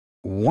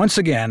Once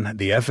again,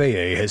 the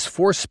FAA has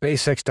forced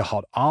SpaceX to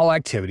halt all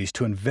activities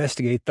to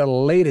investigate the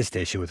latest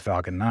issue with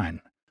Falcon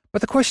 9. But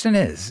the question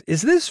is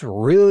this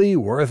really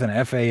worth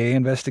an FAA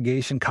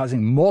investigation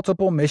causing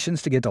multiple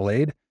missions to get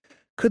delayed?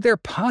 Could there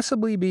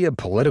possibly be a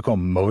political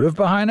motive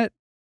behind it?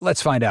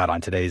 Let's find out on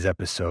today's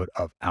episode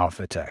of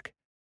Alpha Tech.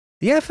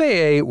 The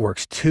FAA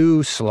works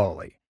too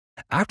slowly.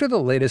 After the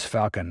latest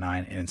Falcon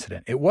 9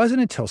 incident, it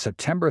wasn't until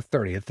September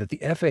 30th that the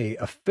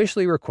FAA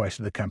officially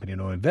requested the company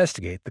to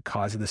investigate the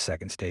cause of the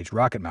second-stage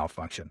rocket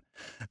malfunction.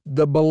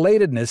 The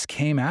belatedness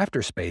came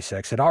after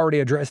SpaceX had already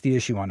addressed the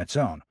issue on its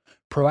own,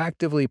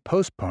 proactively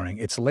postponing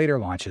its later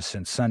launches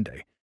since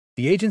Sunday.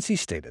 The agency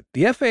stated,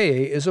 the FAA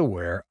is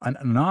aware an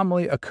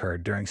anomaly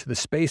occurred during the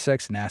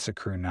SpaceX NASA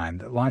Crew 9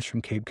 that launched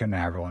from Cape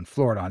Canaveral in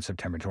Florida on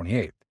September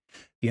 28th.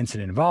 The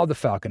incident involved the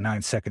Falcon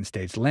 9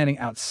 second-stage landing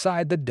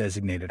outside the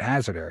designated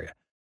hazard area.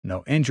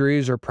 No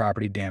injuries or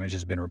property damage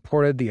has been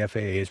reported. The FAA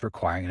is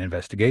requiring an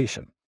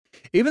investigation.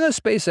 Even though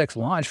SpaceX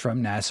launched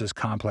from NASA's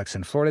complex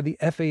in Florida, the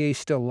FAA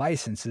still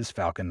licenses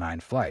Falcon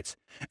 9 flights.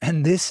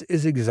 And this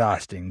is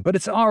exhausting, but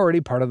it's already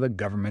part of the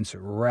government's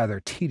rather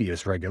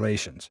tedious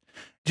regulations.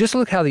 Just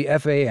look how the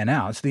FAA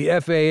announced the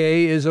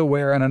FAA is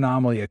aware an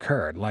anomaly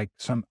occurred, like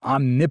some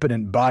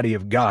omnipotent body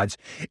of gods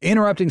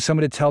interrupting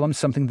someone to tell them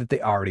something that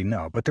they already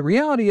know. But the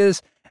reality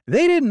is,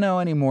 they didn't know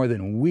any more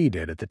than we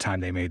did at the time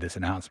they made this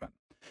announcement.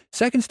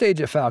 Second stage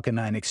of Falcon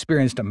 9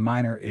 experienced a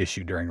minor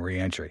issue during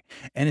re-entry,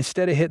 and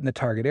instead of hitting the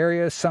target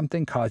area,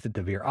 something caused it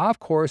to veer off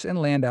course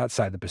and land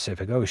outside the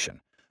Pacific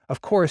Ocean.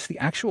 Of course, the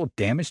actual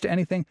damage to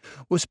anything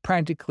was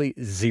practically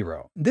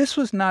zero. This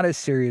was not a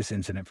serious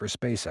incident for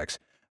SpaceX,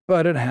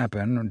 but it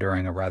happened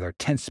during a rather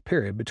tense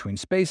period between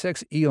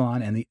SpaceX,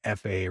 Elon, and the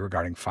FAA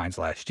regarding fines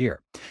last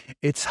year.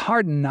 It's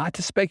hard not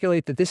to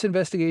speculate that this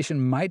investigation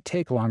might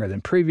take longer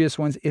than previous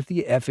ones if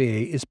the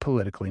FAA is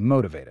politically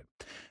motivated.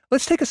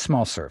 Let's take a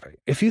small survey.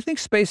 If you think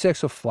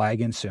SpaceX will fly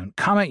again soon,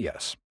 comment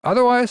yes.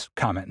 Otherwise,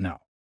 comment no.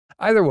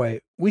 Either way,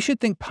 we should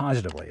think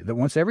positively that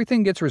once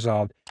everything gets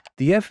resolved,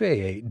 the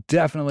FAA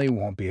definitely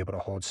won't be able to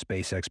hold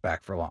SpaceX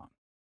back for long.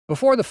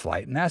 Before the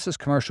flight, NASA's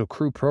Commercial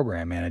Crew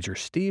Program Manager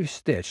Steve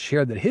Stitch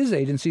shared that his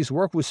agencies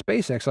worked with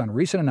SpaceX on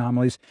recent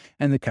anomalies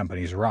and the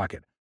company's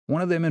rocket,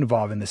 one of them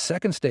involving the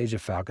second stage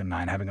of Falcon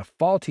 9 having a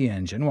faulty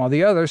engine, while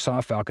the other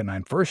saw Falcon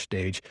 9 first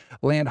stage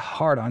land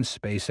hard on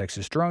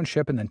SpaceX's drone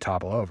ship and then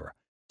topple over.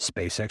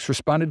 SpaceX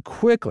responded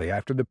quickly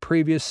after the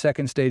previous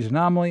second-stage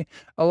anomaly,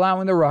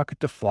 allowing the rocket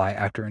to fly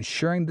after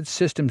ensuring that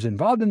systems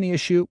involved in the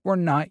issue were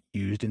not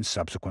used in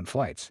subsequent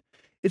flights.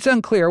 It's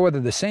unclear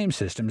whether the same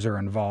systems are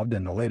involved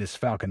in the latest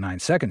Falcon 9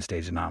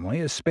 second-stage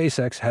anomaly, as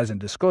SpaceX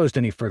hasn't disclosed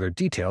any further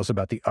details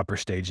about the upper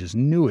stage's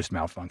newest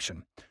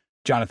malfunction.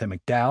 Jonathan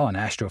McDowell, an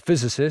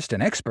astrophysicist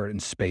and expert in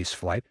space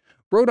flight,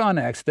 wrote on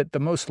X that the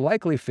most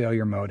likely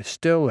failure mode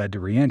still led to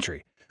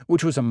re-entry,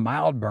 which was a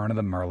mild burn of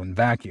the Merlin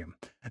vacuum.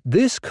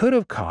 This could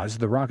have caused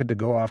the rocket to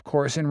go off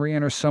course and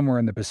re-enter somewhere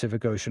in the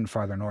Pacific Ocean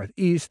farther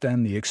northeast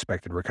than the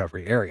expected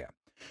recovery area.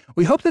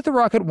 We hope that the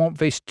rocket won't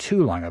face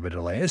too long of a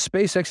delay, as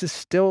SpaceX is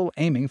still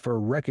aiming for a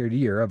record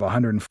year of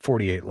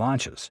 148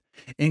 launches.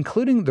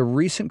 Including the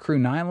recent Crew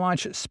 9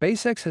 launch,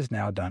 SpaceX has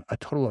now done a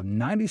total of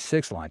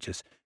 96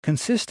 launches,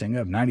 consisting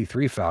of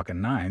 93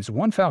 Falcon 9s,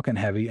 1 Falcon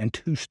Heavy, and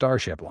 2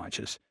 Starship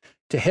launches.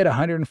 To hit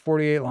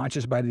 148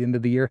 launches by the end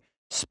of the year,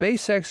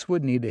 SpaceX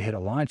would need to hit a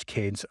launch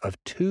cadence of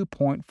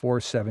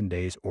 2.47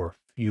 days or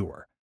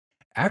fewer.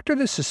 After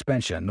this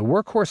suspension, the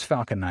workhorse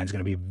Falcon 9 is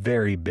going to be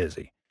very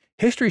busy.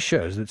 History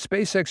shows that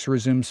SpaceX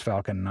resumes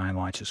Falcon 9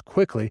 launches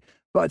quickly,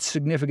 but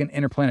significant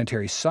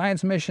interplanetary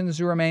science missions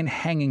remain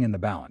hanging in the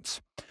balance.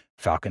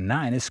 Falcon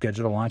 9 is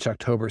scheduled to launch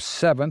October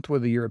 7th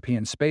with the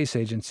European Space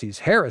Agency's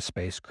Hera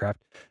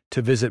spacecraft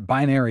to visit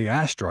binary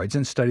asteroids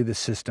and study the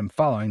system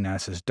following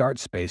NASA's DART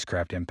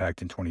spacecraft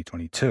impact in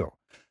 2022.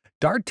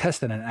 DART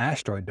tested an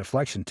asteroid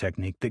deflection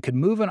technique that could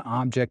move an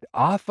object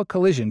off a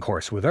collision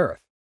course with Earth.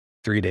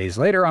 3 days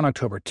later, on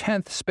October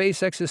 10th,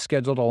 SpaceX is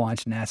scheduled to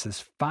launch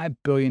NASA's $5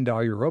 billion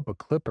Europa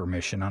Clipper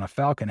mission on a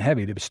Falcon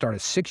Heavy to start a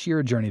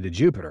 6-year journey to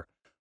Jupiter,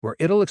 where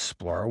it'll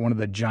explore one of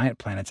the giant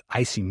planet's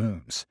icy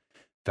moons.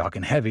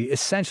 Falcon Heavy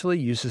essentially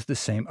uses the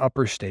same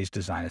upper stage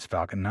design as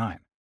Falcon 9.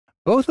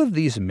 Both of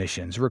these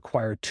missions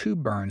require 2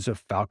 burns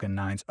of Falcon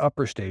 9's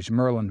upper stage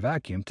Merlin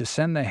vacuum to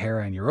send the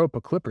Hera and Europa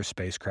Clipper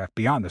spacecraft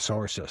beyond the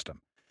solar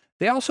system.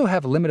 They also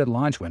have limited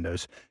launch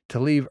windows to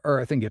leave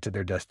Earth and get to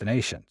their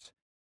destinations.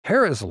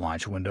 Hera's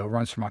launch window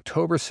runs from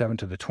October 7th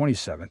to the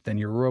 27th, and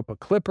Europa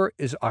Clipper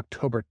is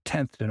October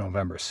 10th to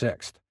November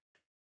 6th.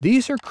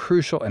 These are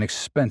crucial and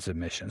expensive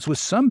missions, with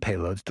some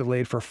payloads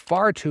delayed for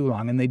far too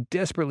long and they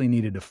desperately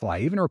needed to fly,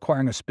 even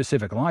requiring a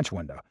specific launch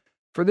window.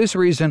 For this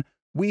reason,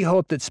 we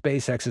hope that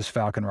SpaceX's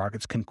Falcon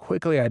rockets can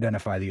quickly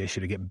identify the issue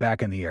to get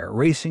back in the air,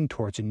 racing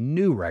towards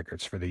new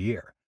records for the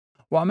year.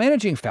 While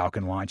managing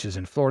Falcon launches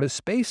in Florida,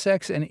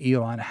 SpaceX and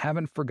Elon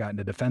haven't forgotten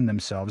to defend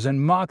themselves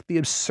and mock the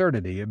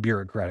absurdity of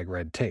bureaucratic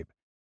red tape.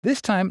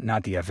 This time,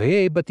 not the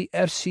FAA, but the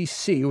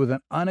FCC with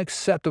an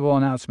unacceptable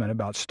announcement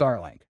about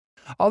Starlink.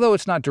 Although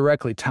it's not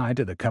directly tied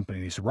to the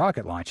company's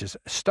rocket launches,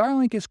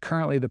 Starlink is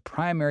currently the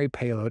primary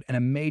payload and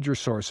a major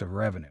source of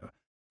revenue,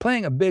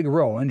 playing a big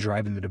role in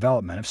driving the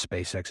development of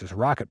SpaceX's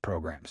rocket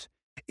programs.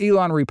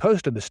 Elon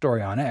reposted the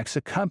story on X,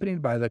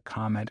 accompanied by the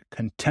comment,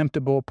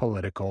 "Contemptible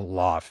political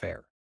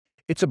lawfare."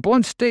 It's a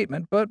blunt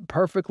statement, but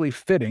perfectly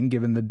fitting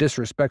given the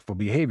disrespectful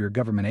behavior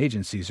government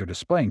agencies are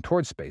displaying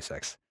towards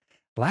SpaceX.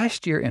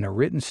 Last year, in a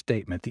written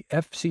statement, the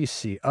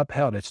FCC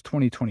upheld its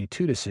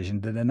 2022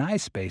 decision to deny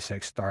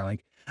SpaceX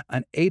Starlink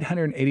an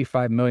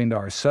 $885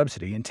 million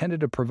subsidy intended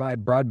to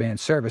provide broadband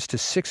service to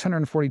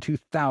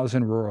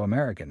 642,000 rural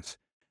Americans.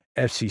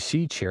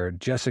 FCC Chair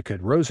Jessica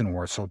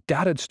Rosenworcel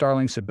doubted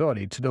Starlink's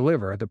ability to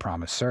deliver the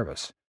promised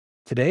service.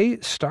 Today,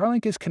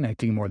 Starlink is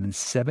connecting more than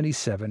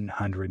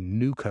 7,700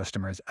 new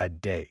customers a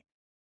day.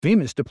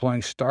 FEMA is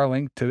deploying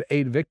Starlink to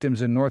aid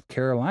victims in North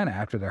Carolina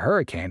after the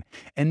hurricane,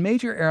 and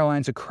major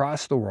airlines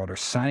across the world are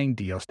signing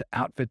deals to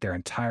outfit their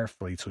entire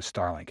fleets with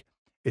Starlink.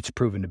 It's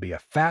proven to be a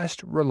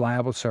fast,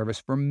 reliable service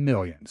for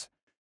millions.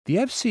 The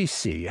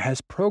FCC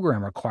has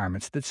program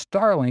requirements that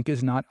Starlink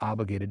is not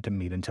obligated to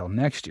meet until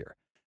next year.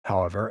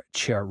 However,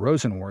 Chair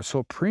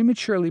Rosenworcel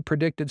prematurely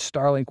predicted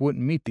Starlink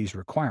wouldn't meet these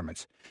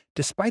requirements,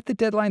 despite the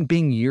deadline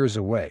being years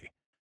away.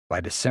 By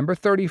December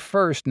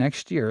 31st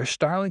next year,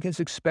 Starlink is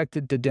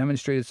expected to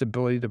demonstrate its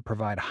ability to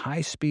provide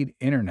high-speed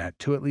internet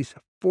to at least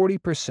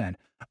 40%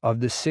 of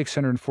the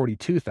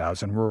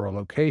 642,000 rural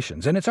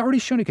locations, and it's already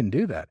shown it can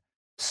do that.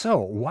 So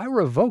why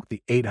revoke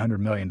the $800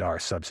 million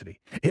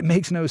subsidy? It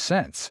makes no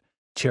sense.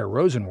 Chair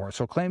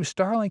Rosenworcel claims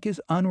Starlink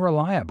is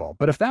unreliable,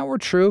 but if that were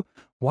true,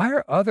 why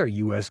are other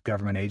U.S.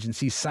 government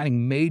agencies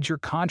signing major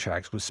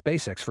contracts with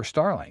SpaceX for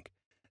Starlink?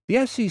 The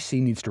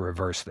FCC needs to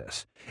reverse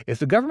this. If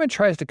the government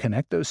tries to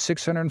connect those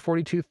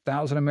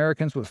 642,000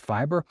 Americans with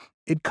fiber,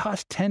 it'd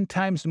cost 10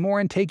 times more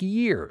and take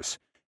years.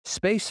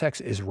 SpaceX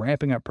is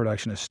ramping up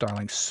production of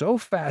Starlink so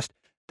fast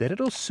that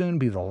it'll soon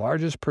be the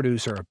largest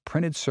producer of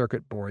printed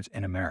circuit boards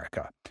in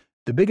America.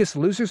 The biggest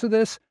losers of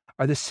this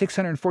are the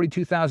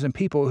 642,000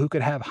 people who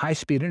could have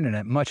high-speed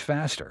internet much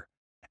faster.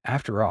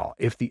 After all,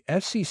 if the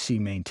FCC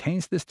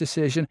maintains this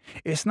decision,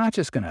 it's not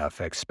just going to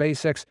affect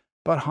SpaceX,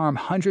 but harm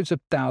hundreds of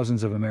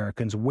thousands of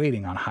Americans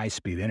waiting on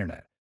high-speed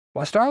internet.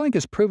 While Starlink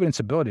has proven its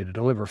ability to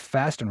deliver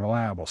fast and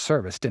reliable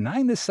service,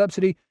 denying this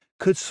subsidy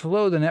could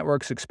slow the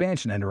network's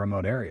expansion into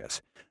remote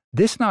areas.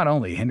 This not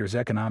only hinders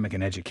economic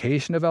and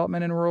education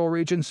development in rural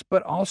regions,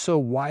 but also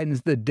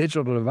widens the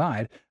digital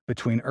divide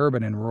between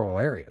urban and rural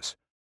areas.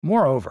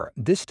 Moreover,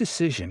 this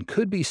decision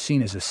could be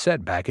seen as a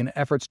setback in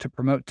efforts to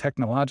promote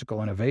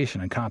technological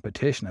innovation and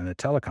competition in the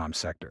telecom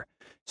sector.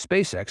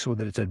 SpaceX, with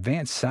its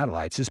advanced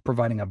satellites, is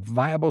providing a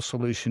viable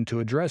solution to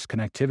address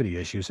connectivity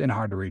issues in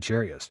hard-to-reach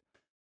areas.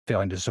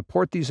 Failing to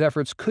support these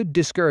efforts could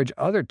discourage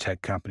other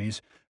tech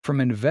companies from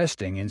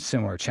investing in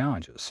similar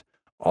challenges.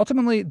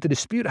 Ultimately, the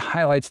dispute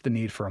highlights the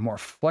need for a more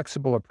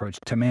flexible approach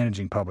to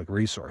managing public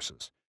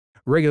resources.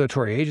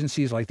 Regulatory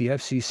agencies like the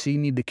FCC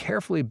need to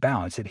carefully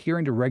balance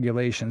adhering to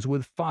regulations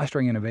with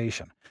fostering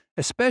innovation,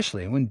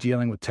 especially when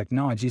dealing with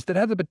technologies that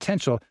have the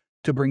potential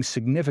to bring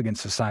significant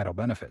societal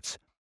benefits.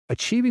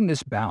 Achieving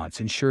this balance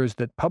ensures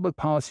that public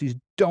policies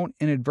don't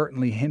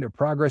inadvertently hinder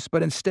progress,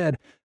 but instead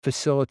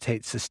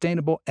facilitate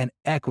sustainable and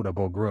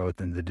equitable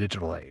growth in the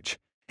digital age.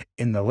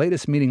 In the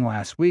latest meeting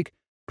last week,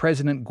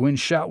 President Gwynne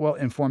Shotwell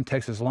informed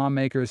Texas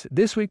lawmakers,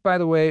 "This week, by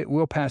the way,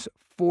 we'll pass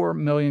 4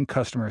 million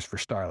customers for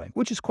Starlink,"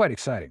 which is quite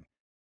exciting.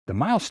 The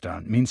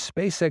milestone means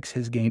SpaceX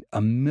has gained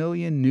 1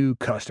 million new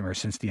customers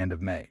since the end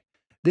of May.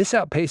 This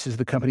outpaces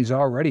the company's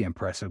already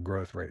impressive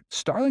growth rate.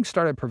 Starlink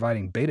started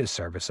providing beta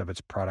service of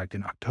its product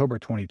in October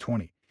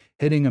 2020,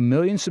 hitting 1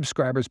 million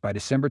subscribers by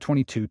December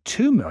 22,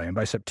 2 million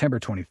by September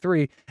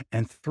 23,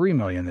 and 3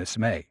 million this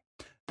May.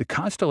 The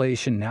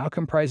constellation now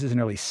comprises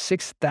nearly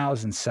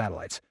 6,000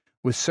 satellites,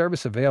 with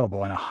service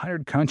available in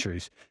 100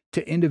 countries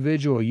to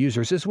individual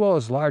users as well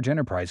as large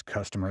enterprise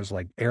customers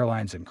like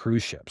airlines and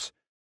cruise ships.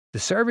 The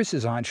service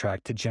is on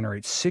track to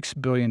generate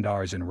 $6 billion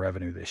in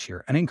revenue this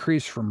year, an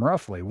increase from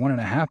roughly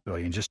 $1.5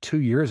 billion just 2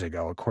 years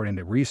ago, according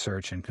to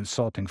research and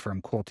consulting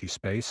firm Quality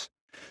Space.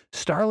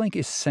 Starlink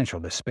is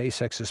central to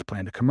SpaceX's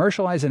plan to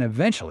commercialize and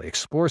eventually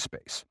explore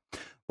space.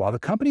 While the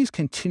companies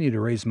continue to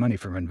raise money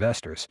from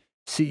investors,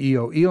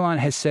 CEO Elon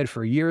has said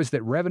for years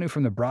that revenue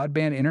from the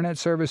broadband internet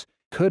service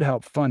could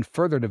help fund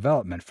further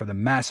development for the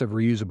massive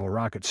reusable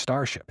rocket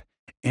Starship.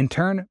 In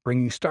turn,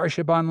 bringing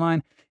Starship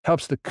online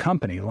helps the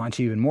company launch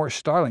even more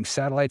Starlink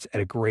satellites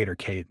at a greater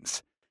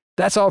cadence.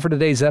 That's all for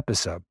today's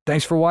episode.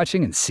 Thanks for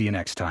watching and see you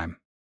next time.